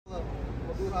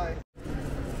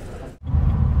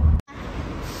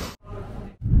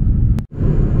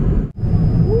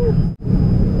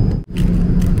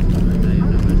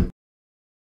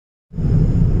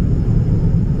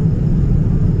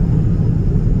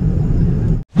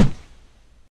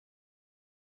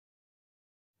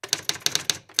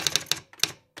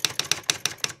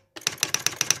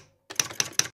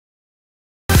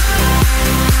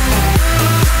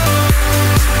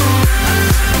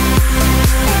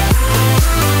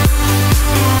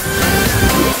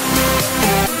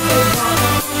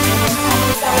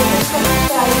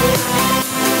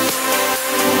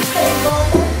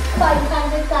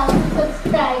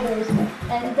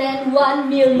And then 1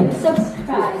 million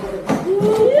subscribers.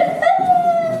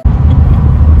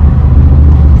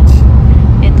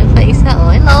 Ito pa isa,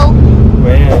 oh. Hello!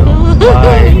 Well,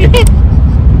 bye!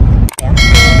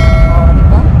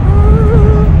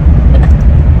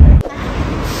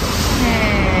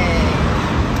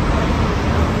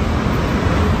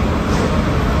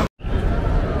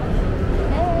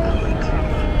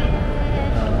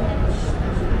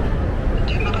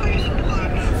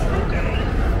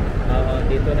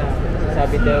 Dito na.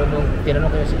 Sabi daw nung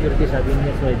tinanong ko yung security, sabi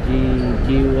niya sa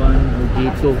G1 o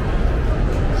G2.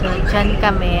 So, dyan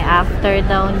kami. After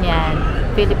daw niyan,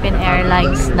 Philippine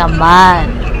Airlines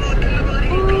naman.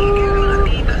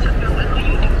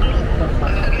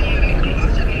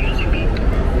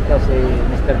 Ito si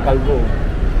Mr. Kalbo.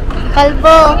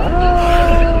 Kalbo!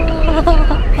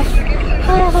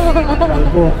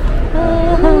 Kalbo!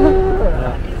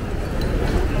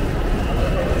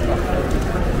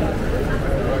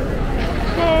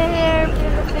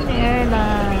 Philippine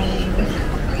Airlines.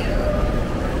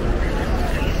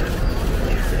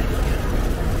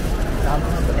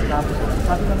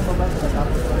 Sabi ng babae,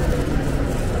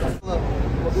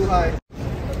 mabuhay.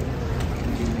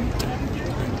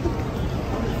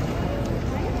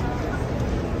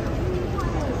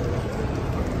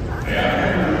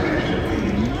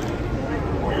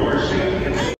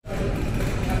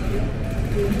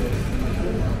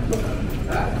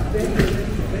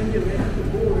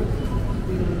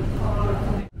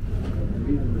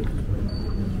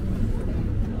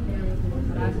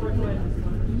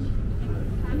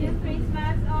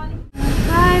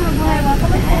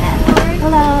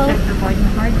 Hello. Check the boarding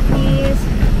card, please.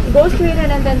 Go straight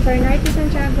ahead and then turn right to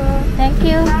Santiago. Thank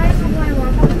you. Hi, mabuhay.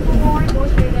 Welcome to board. Go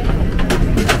straight ahead and then turn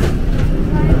right.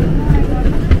 Hi, mabuhay.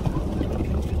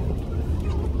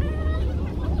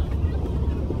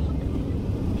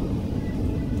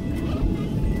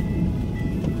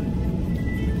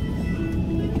 Welcome.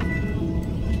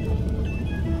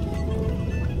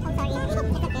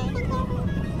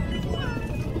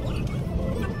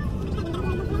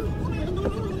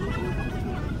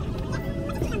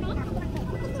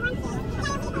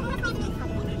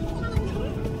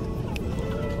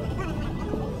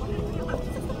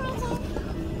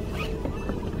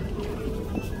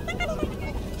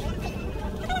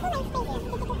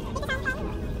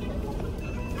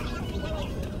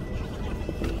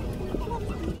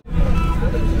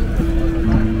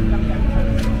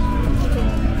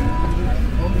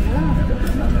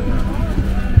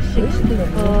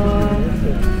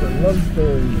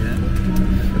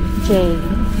 J.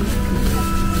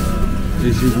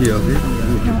 ACT okay?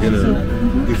 Together.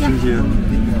 Good things here.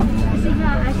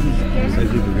 I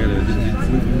think together.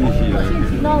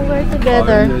 No, we're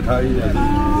together.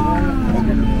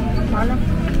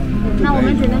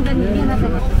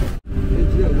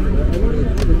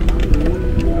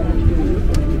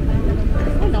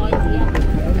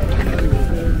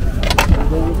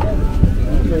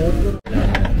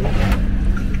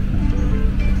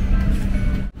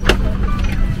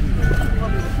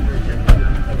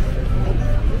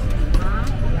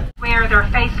 Wear their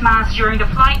face masks during the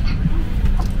flight.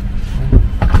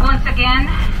 Once again,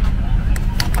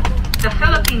 the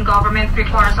Philippine government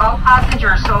requires all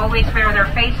passengers to always wear their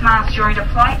face masks during the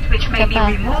flight, which may be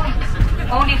removed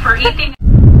only for eating.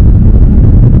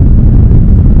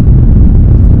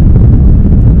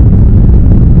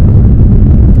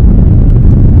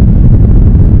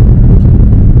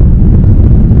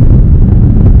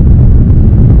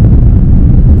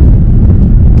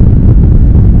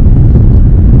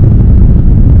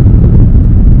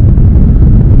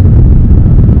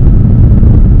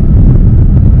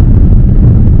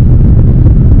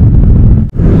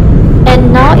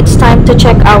 It's time to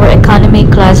check our economy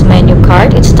class menu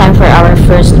card. It's time for our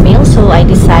first meal, so I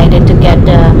decided to get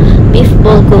the beef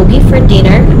bulgogi for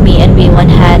dinner. Me and B1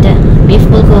 had beef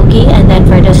bulgogi, and then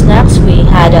for the snacks we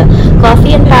had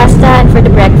coffee and pasta, and for the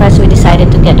breakfast we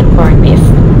decided to get the corned beef.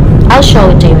 I'll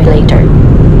show it to you later.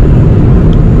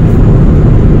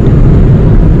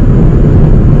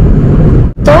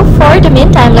 the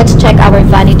meantime, let's check our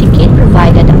vanity kit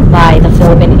provided by the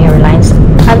Philippine Airlines.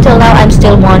 Until now, I'm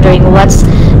still wondering what's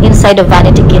inside the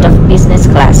vanity kit of business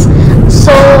class.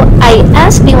 So I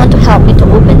asked B1 to help me to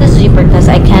open the zipper because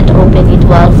I can't open it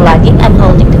while vlogging. I'm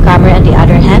holding the camera on the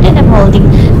other hand and I'm holding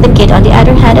the kit on the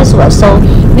other hand as well. So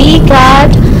we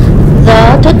got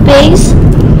the toothpaste,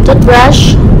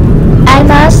 toothbrush, eye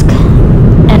mask,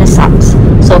 and a socks.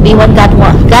 So B1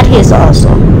 got his also.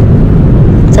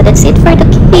 So that's it for the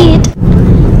kit.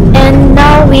 And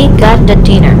now we got the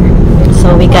dinner.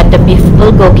 So we got the beef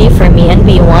bulgogi for me and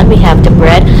B1. We have the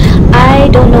bread. I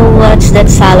don't know what that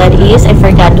salad is. I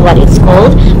forgot what it's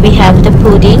called. We have the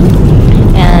pudding.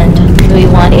 And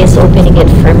B1 is opening it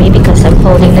for me because I'm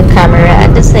holding the camera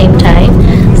at the same time.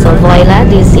 So voila,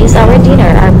 this is our dinner,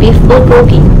 our beef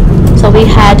bulgogi. So we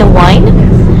had a wine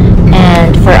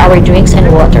and for our drinks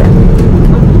and water.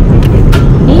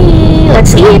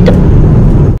 Let's eat.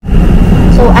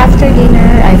 So after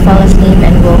dinner, I fell asleep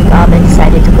and woke up and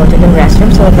decided to go to the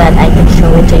restroom so that I can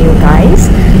show it to you guys.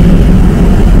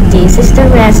 This is the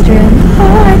restroom.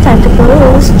 Time to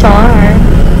close. Char.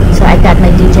 So I got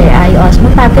my DJI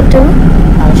Osmo Pocket 2.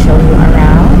 I'll show you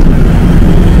around.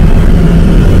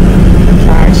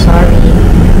 Char, sorry.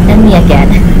 And me again.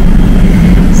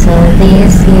 So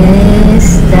this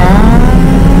is the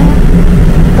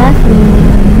bathroom.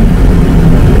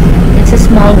 It's a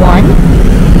small one.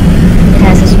 It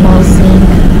has a small sink,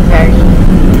 very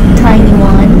tiny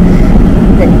one,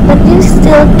 but you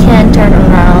still can turn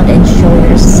around and show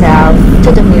yourself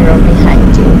to the mirror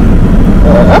behind you.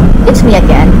 It's me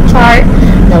again, Char.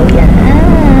 No, yeah,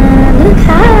 look,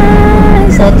 hi.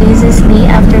 So this is me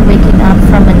after waking up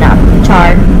from a nap,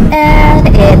 Char. And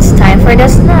it's time for the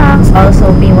snacks.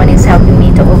 Also, B1 is helping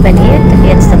me to open it.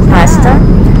 It's the pasta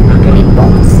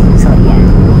meatballs. So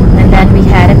yeah, and then we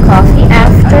had a coffee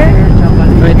after.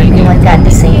 Everyone got the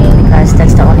same because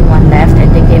that's the only one left, and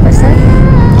they gave us a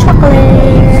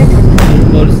chocolate.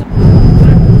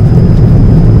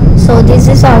 So this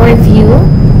is our view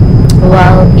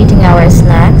while eating our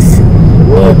snacks.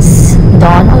 It's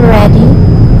dawn already.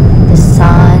 The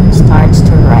sun starts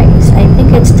to rise. I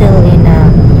think it's still in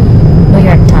New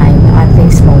York time at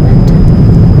this moment.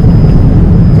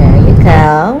 There you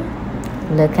go.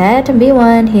 Look at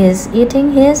B1. He's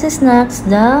eating his snacks,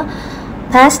 the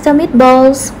pasta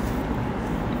meatballs.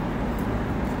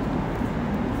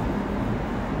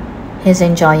 He's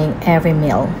enjoying every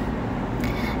meal.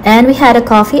 And we had a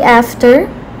coffee after.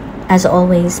 As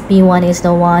always, B1 is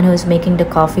the one who's making the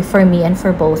coffee for me and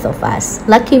for both of us.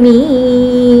 Lucky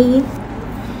me!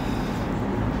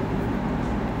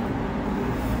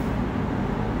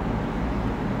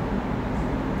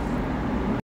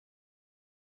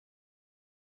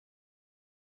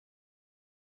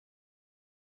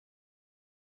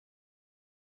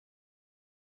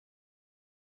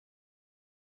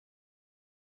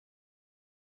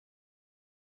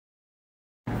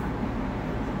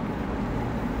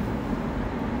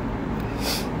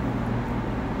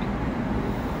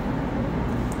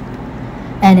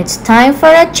 And it's time for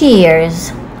a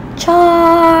cheers.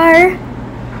 Char!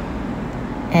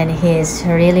 And he's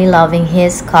really loving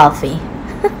his coffee.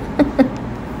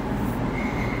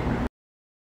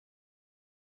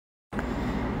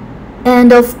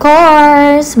 And of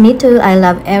course, me too. I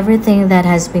love everything that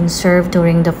has been served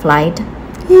during the flight.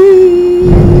 We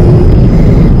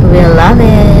love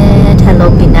it. Hello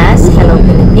Pinas, Hello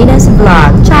Pilipinas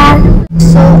vlog. Char!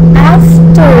 So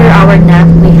after our nap,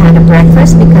 we had a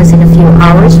breakfast because in a few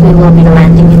hours we will be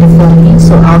landing in the Philippines.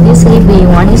 So obviously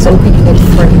B1 is opening it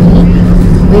for me.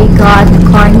 We got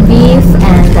corned beef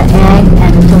and the egg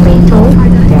and the tomato.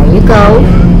 There you go.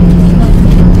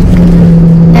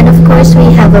 And of course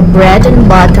we have a bread and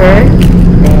butter.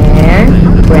 There,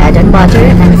 bread and butter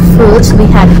and fruits. We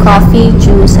had coffee,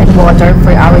 juice and water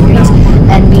for our drinks.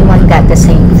 And B1 got the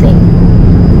same thing.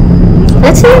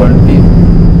 Let's eat.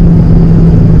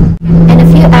 In a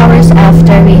few hours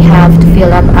after, we have to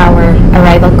fill up our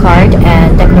arrival card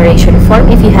and declaration form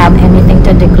if you have anything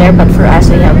to declare, but for us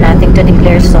we have nothing to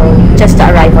declare, so just the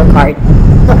arrival card.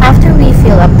 So after we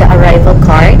fill up the arrival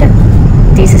card,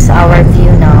 this is our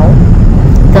view now.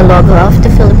 The logo of the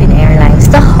Philippine Airlines,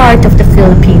 the heart of the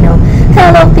Filipino.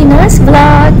 Hello Pinas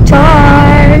vlog,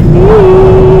 Char!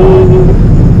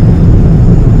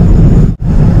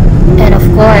 And of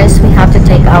course, we have to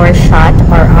take our shot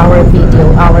or our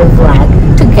video, our vlog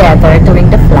together during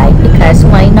the flight because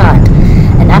why not?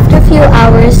 And after a few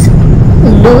hours,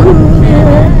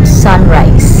 look,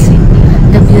 sunrise.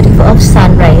 The beautiful of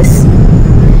sunrise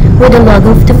with the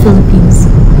logo of the Philippines,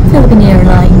 Philippine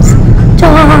Airlines.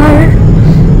 Char!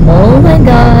 Oh my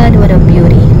God, what a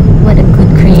beauty. What a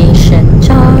good creation.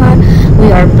 Char!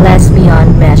 we are blessed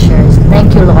beyond measures.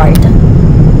 Thank you, Lord.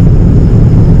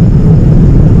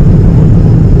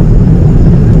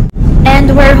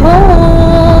 And we're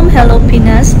home. Hello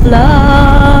Pinas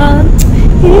vlog.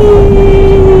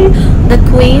 The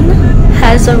Queen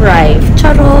has arrived.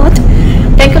 Charot.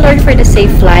 Thank you, Lord, for the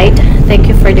safe flight. Thank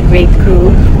you for the great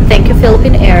crew. Thank you,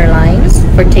 Philippine Airlines,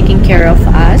 for taking care of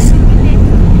us.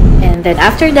 And then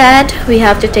after that, we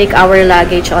have to take our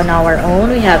luggage on our own.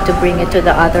 We have to bring it to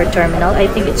the other terminal. I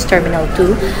think it's terminal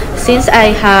 2. Since I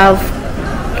have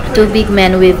 2 big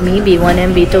men with me, B1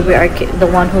 and B2, we are the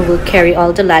one who will carry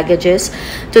all the luggages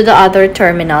to the other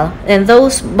terminal. And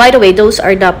those, by the way, those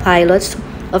are the pilots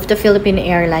of the Philippine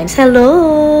Airlines.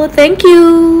 Hello! Thank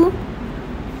you!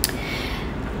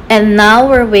 And now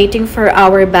we're waiting for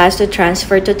our bus to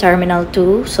transfer to Terminal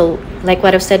 2. So, like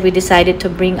what I've said, we decided to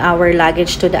bring our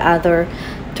luggage to the other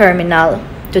terminal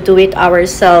to do it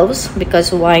ourselves,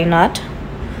 because why not?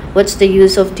 What's the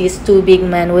use of these 2 big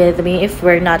men with me if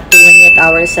we're not doing it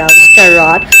ourselves?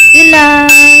 Charot. Yun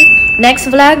lang. Next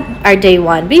vlog, our day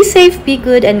 1. Be safe, be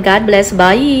good, and God bless.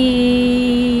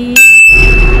 Bye!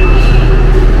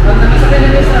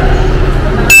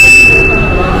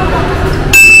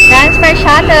 Transfer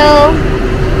shuttle.